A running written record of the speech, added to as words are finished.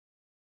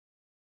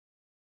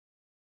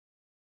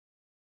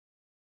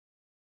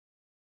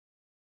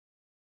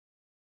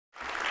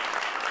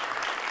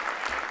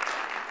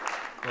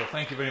Well,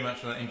 thank you very much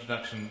for that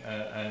introduction,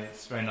 and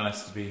it's very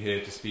nice to be here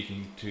to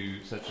speaking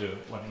to such a,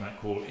 what you might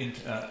call,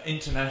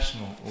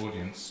 international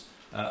audience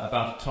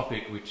about a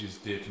topic which is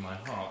dear to my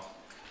heart.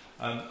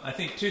 I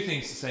think two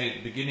things to say at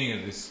the beginning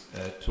of this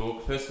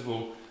talk. First of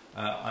all,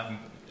 I've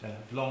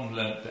long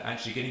learnt that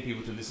actually getting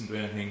people to listen to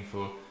anything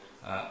for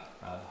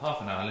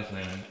half an hour, let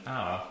alone an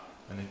hour,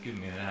 and they've given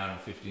me an hour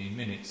and 15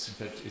 minutes, in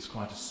fact, it's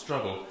quite a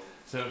struggle.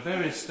 So at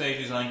various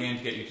stages I'm going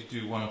to get you to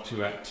do one or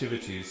two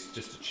activities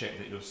just to check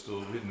that you're still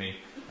with me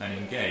and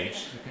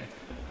engaged.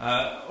 Okay.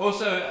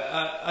 Also,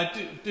 I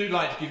do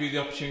like to give you the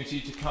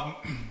opportunity to come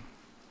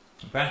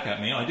back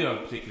at me. I do have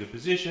a particular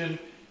position.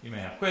 You may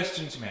have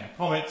questions, you may have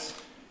comments,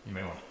 you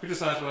may want to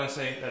criticise what I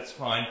say, that's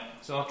fine.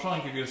 So I'll try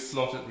and give you a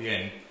slot at the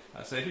end.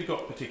 So if you've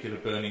got particular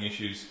burning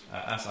issues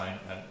as I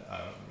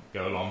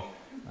go along,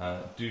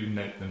 do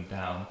note them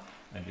down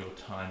and your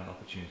time and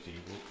opportunity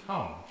will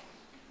come.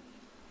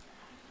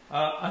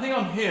 I think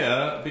I'm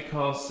here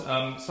because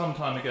some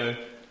time ago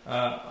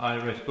I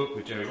read a book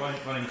with Jerry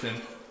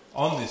Wellington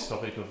on this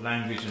topic of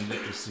language and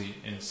literacy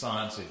in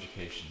science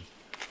education.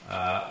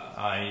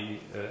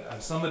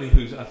 As somebody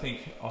who's, I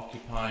think,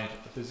 occupied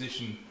a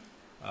position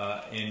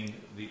in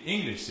the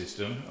English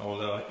system,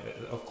 although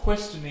of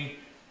questioning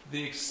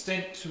the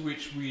extent to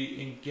which we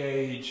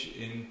engage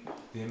in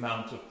the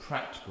amount of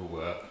practical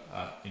work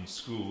in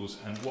schools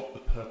and what the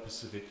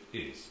purpose of it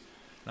is.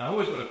 Now, I've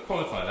always got to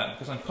qualify that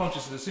because I'm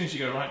conscious that as soon as you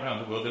go right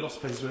around the world, there are lots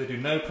of places where they do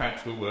no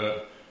practical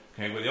work,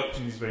 okay, where the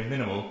opportunity is very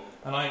minimal,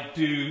 and I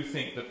do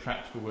think that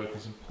practical work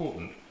is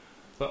important.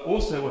 But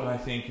also what I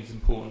think is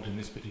important in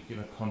this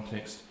particular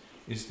context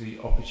is the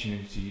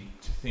opportunity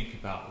to think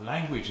about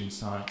language in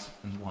science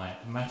and why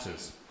it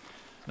matters.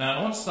 Now,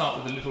 I want to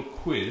start with a little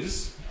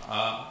quiz.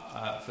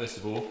 First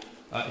of all,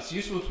 it's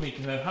useful to me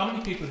to know how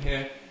many people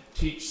here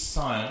teach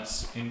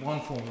science in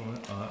one form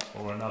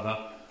or another.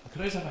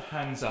 Could I just have a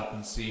hands up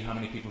and see how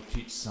many people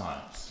teach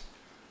science?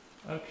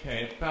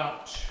 Okay,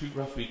 about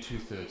roughly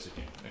 2/3 of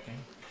you. Okay.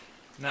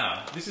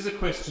 Now, this is a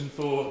question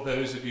for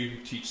those of you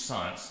who teach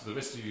science. The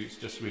rest of you is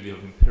just really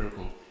of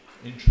empirical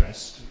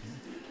interest.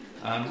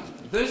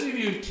 Those of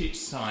you who teach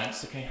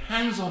science, okay,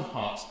 hands on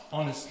hearts,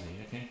 honestly,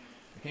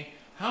 okay,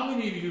 how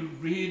many of you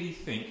really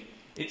think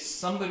it's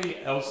somebody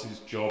else's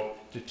job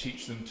to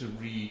teach them to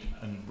read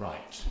and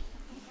write?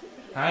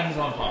 Hands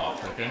on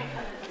heart, okay?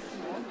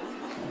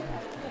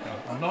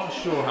 I'm not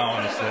sure how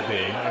honest they're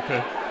being.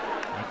 Okay.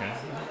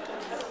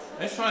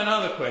 Let's try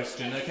another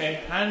question,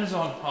 okay? Hands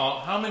on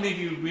heart, how many of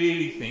you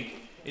really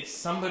think it's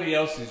somebody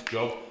else's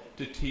job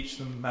to teach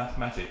them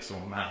mathematics, or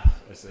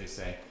math, as they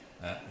say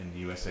in the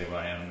USA where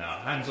I am now?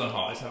 Hands on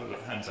heart, let's have a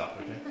look. Hands up,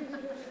 okay?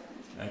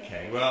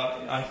 Okay,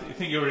 well, I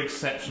think you're an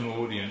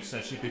exceptional audience,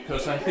 actually,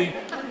 because I think,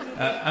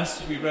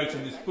 as we wrote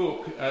in this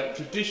book,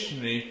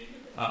 traditionally,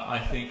 I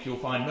think you'll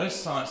find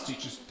most science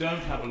teachers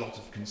don't have a lot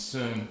of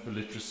concern for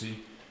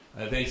literacy.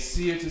 They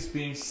see it as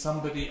being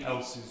somebody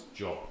else's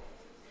job.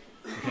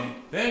 Okay?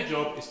 Their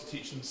job is to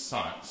teach them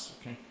science.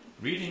 Okay?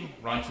 Reading,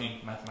 writing,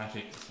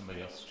 mathematics is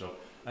somebody else's job.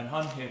 And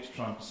I'm here to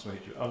try and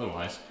persuade you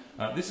otherwise.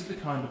 This is the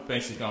kind of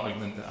basic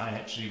argument that I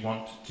actually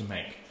want to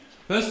make.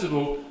 First of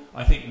all,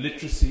 I think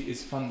literacy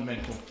is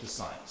fundamental to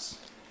science.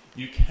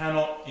 You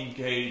cannot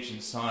engage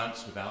in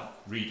science without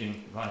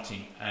reading,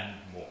 writing, and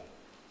more.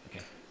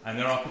 Okay? And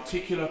there are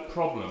particular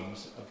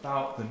problems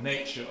about the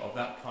nature of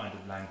that kind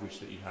of language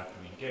that you have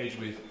to engage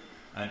with,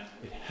 and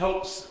it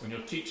helps when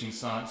you're teaching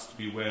science to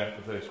be aware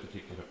of those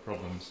particular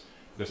problems,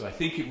 because I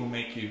think it will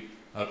make you,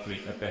 hopefully,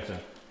 a better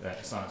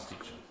science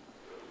teacher.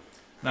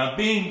 Now,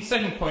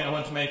 second point I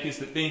want to make is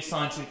that being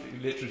scientifically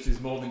literate is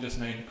more than just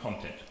knowing the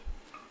content.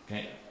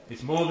 Okay?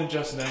 It's more than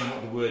just knowing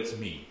what the words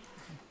mean.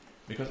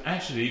 Because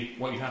actually,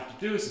 what you have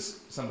to do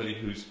as somebody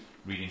who's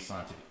reading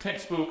scientific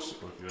textbooks,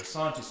 or if you're a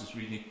scientist who's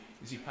reading,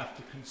 is you have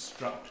to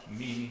construct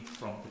meaning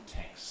from the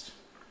text.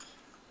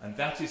 And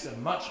that is a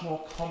much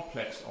more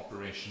complex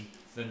operation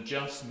than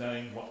just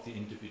knowing what the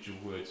individual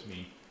words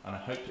mean. And I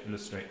hope to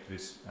illustrate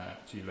this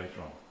to you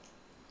later on.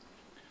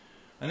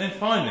 And then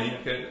finally,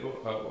 okay,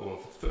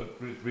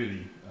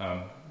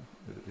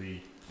 the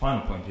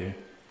final point here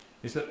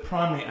is that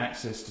primary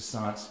access to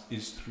science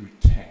is through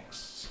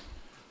texts.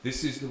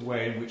 This is the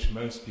way in which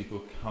most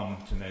people come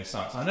to know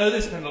science. I know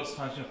they spend lots of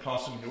time in your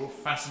classroom, you're all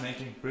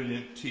fascinating,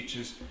 brilliant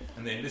teachers,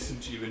 and they listen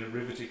to you in a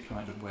riveted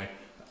kind of way.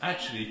 But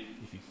actually,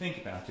 if you think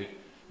about it,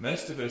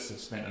 most of us have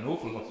spent an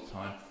awful lot of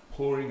time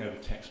poring over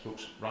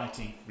textbooks,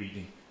 writing,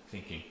 reading,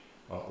 thinking,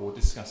 or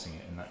discussing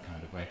it in that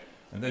kind of way.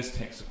 And those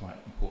texts are quite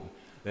important.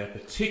 They're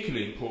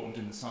particularly important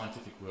in the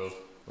scientific world,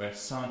 where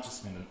scientists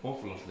spend an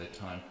awful lot of their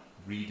time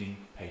reading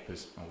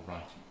papers or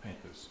writing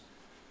papers.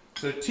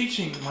 So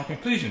teaching, my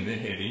conclusion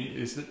here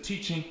is that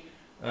teaching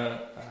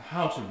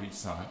how to read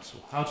science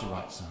or how to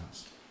write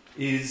science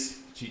is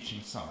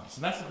teaching science.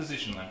 And that's the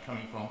position I'm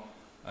coming from.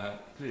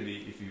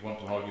 Clearly, if you want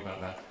to argue about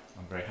that,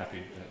 I'm very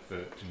happy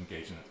to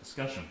engage in that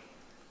discussion.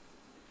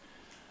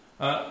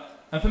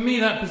 And for me,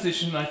 that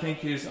position, I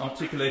think, is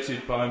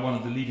articulated by one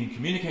of the leading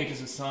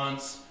communicators of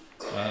science.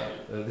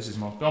 This is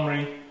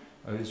Montgomery.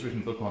 his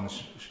written book on the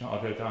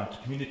Chicago Guide to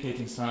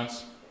Communicating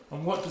Science.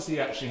 And what does he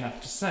actually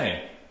have to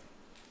say?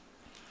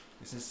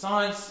 He says,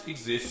 science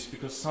exists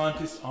because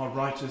scientists are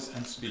writers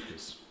and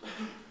speakers.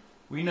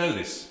 We know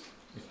this,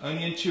 if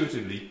only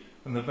intuitively,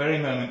 from the very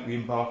moment we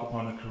embark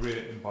upon a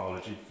career in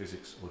biology,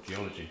 physics, or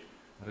geology.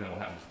 I don't know what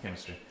happens to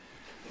chemistry.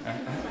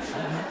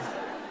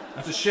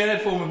 As a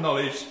shared form of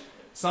knowledge,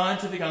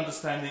 scientific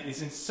understanding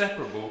is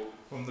inseparable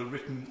from the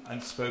written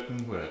and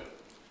spoken word.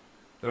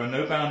 There are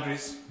no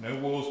boundaries, no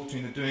walls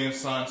between the doing of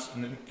science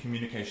and the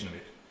communication of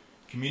it.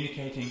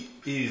 Communicating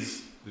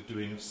is the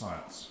doing of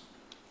science.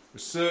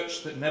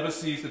 Research that never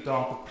sees the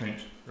dark of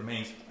print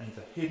remains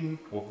either hidden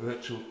or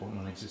virtual or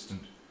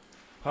non-existent.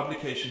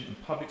 Publication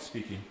and public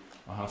speaking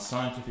are how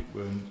scientific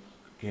work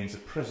gains a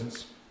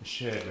presence and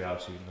shared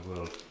reality in the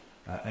world.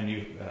 And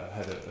you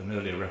had an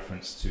earlier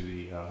reference to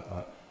the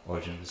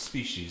Origin of the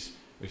Species,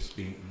 which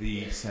being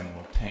the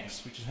seminal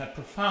text, which has had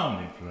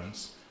profound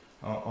influence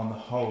on the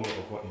whole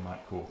of what you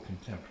might call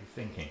contemporary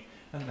thinking.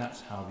 And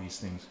that's how these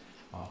things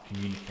are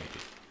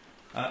communicated.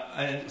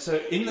 And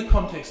so in the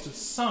context of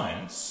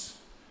science,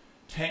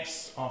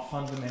 texts are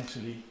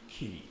fundamentally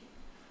key.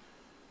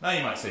 Now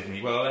you might say to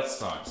me, well, that's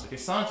science. Okay,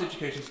 science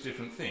education is a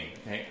different thing,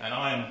 okay? And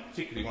I am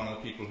particularly one of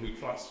the people who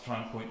tries to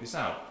try and point this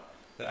out,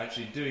 that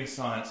actually doing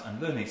science and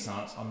learning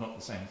science are not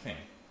the same thing.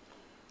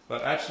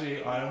 But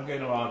actually, I am going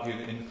to argue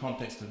that in the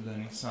context of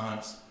learning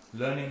science,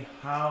 learning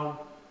how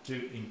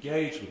to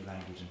engage with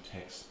language and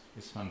text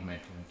is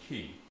fundamental and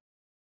key.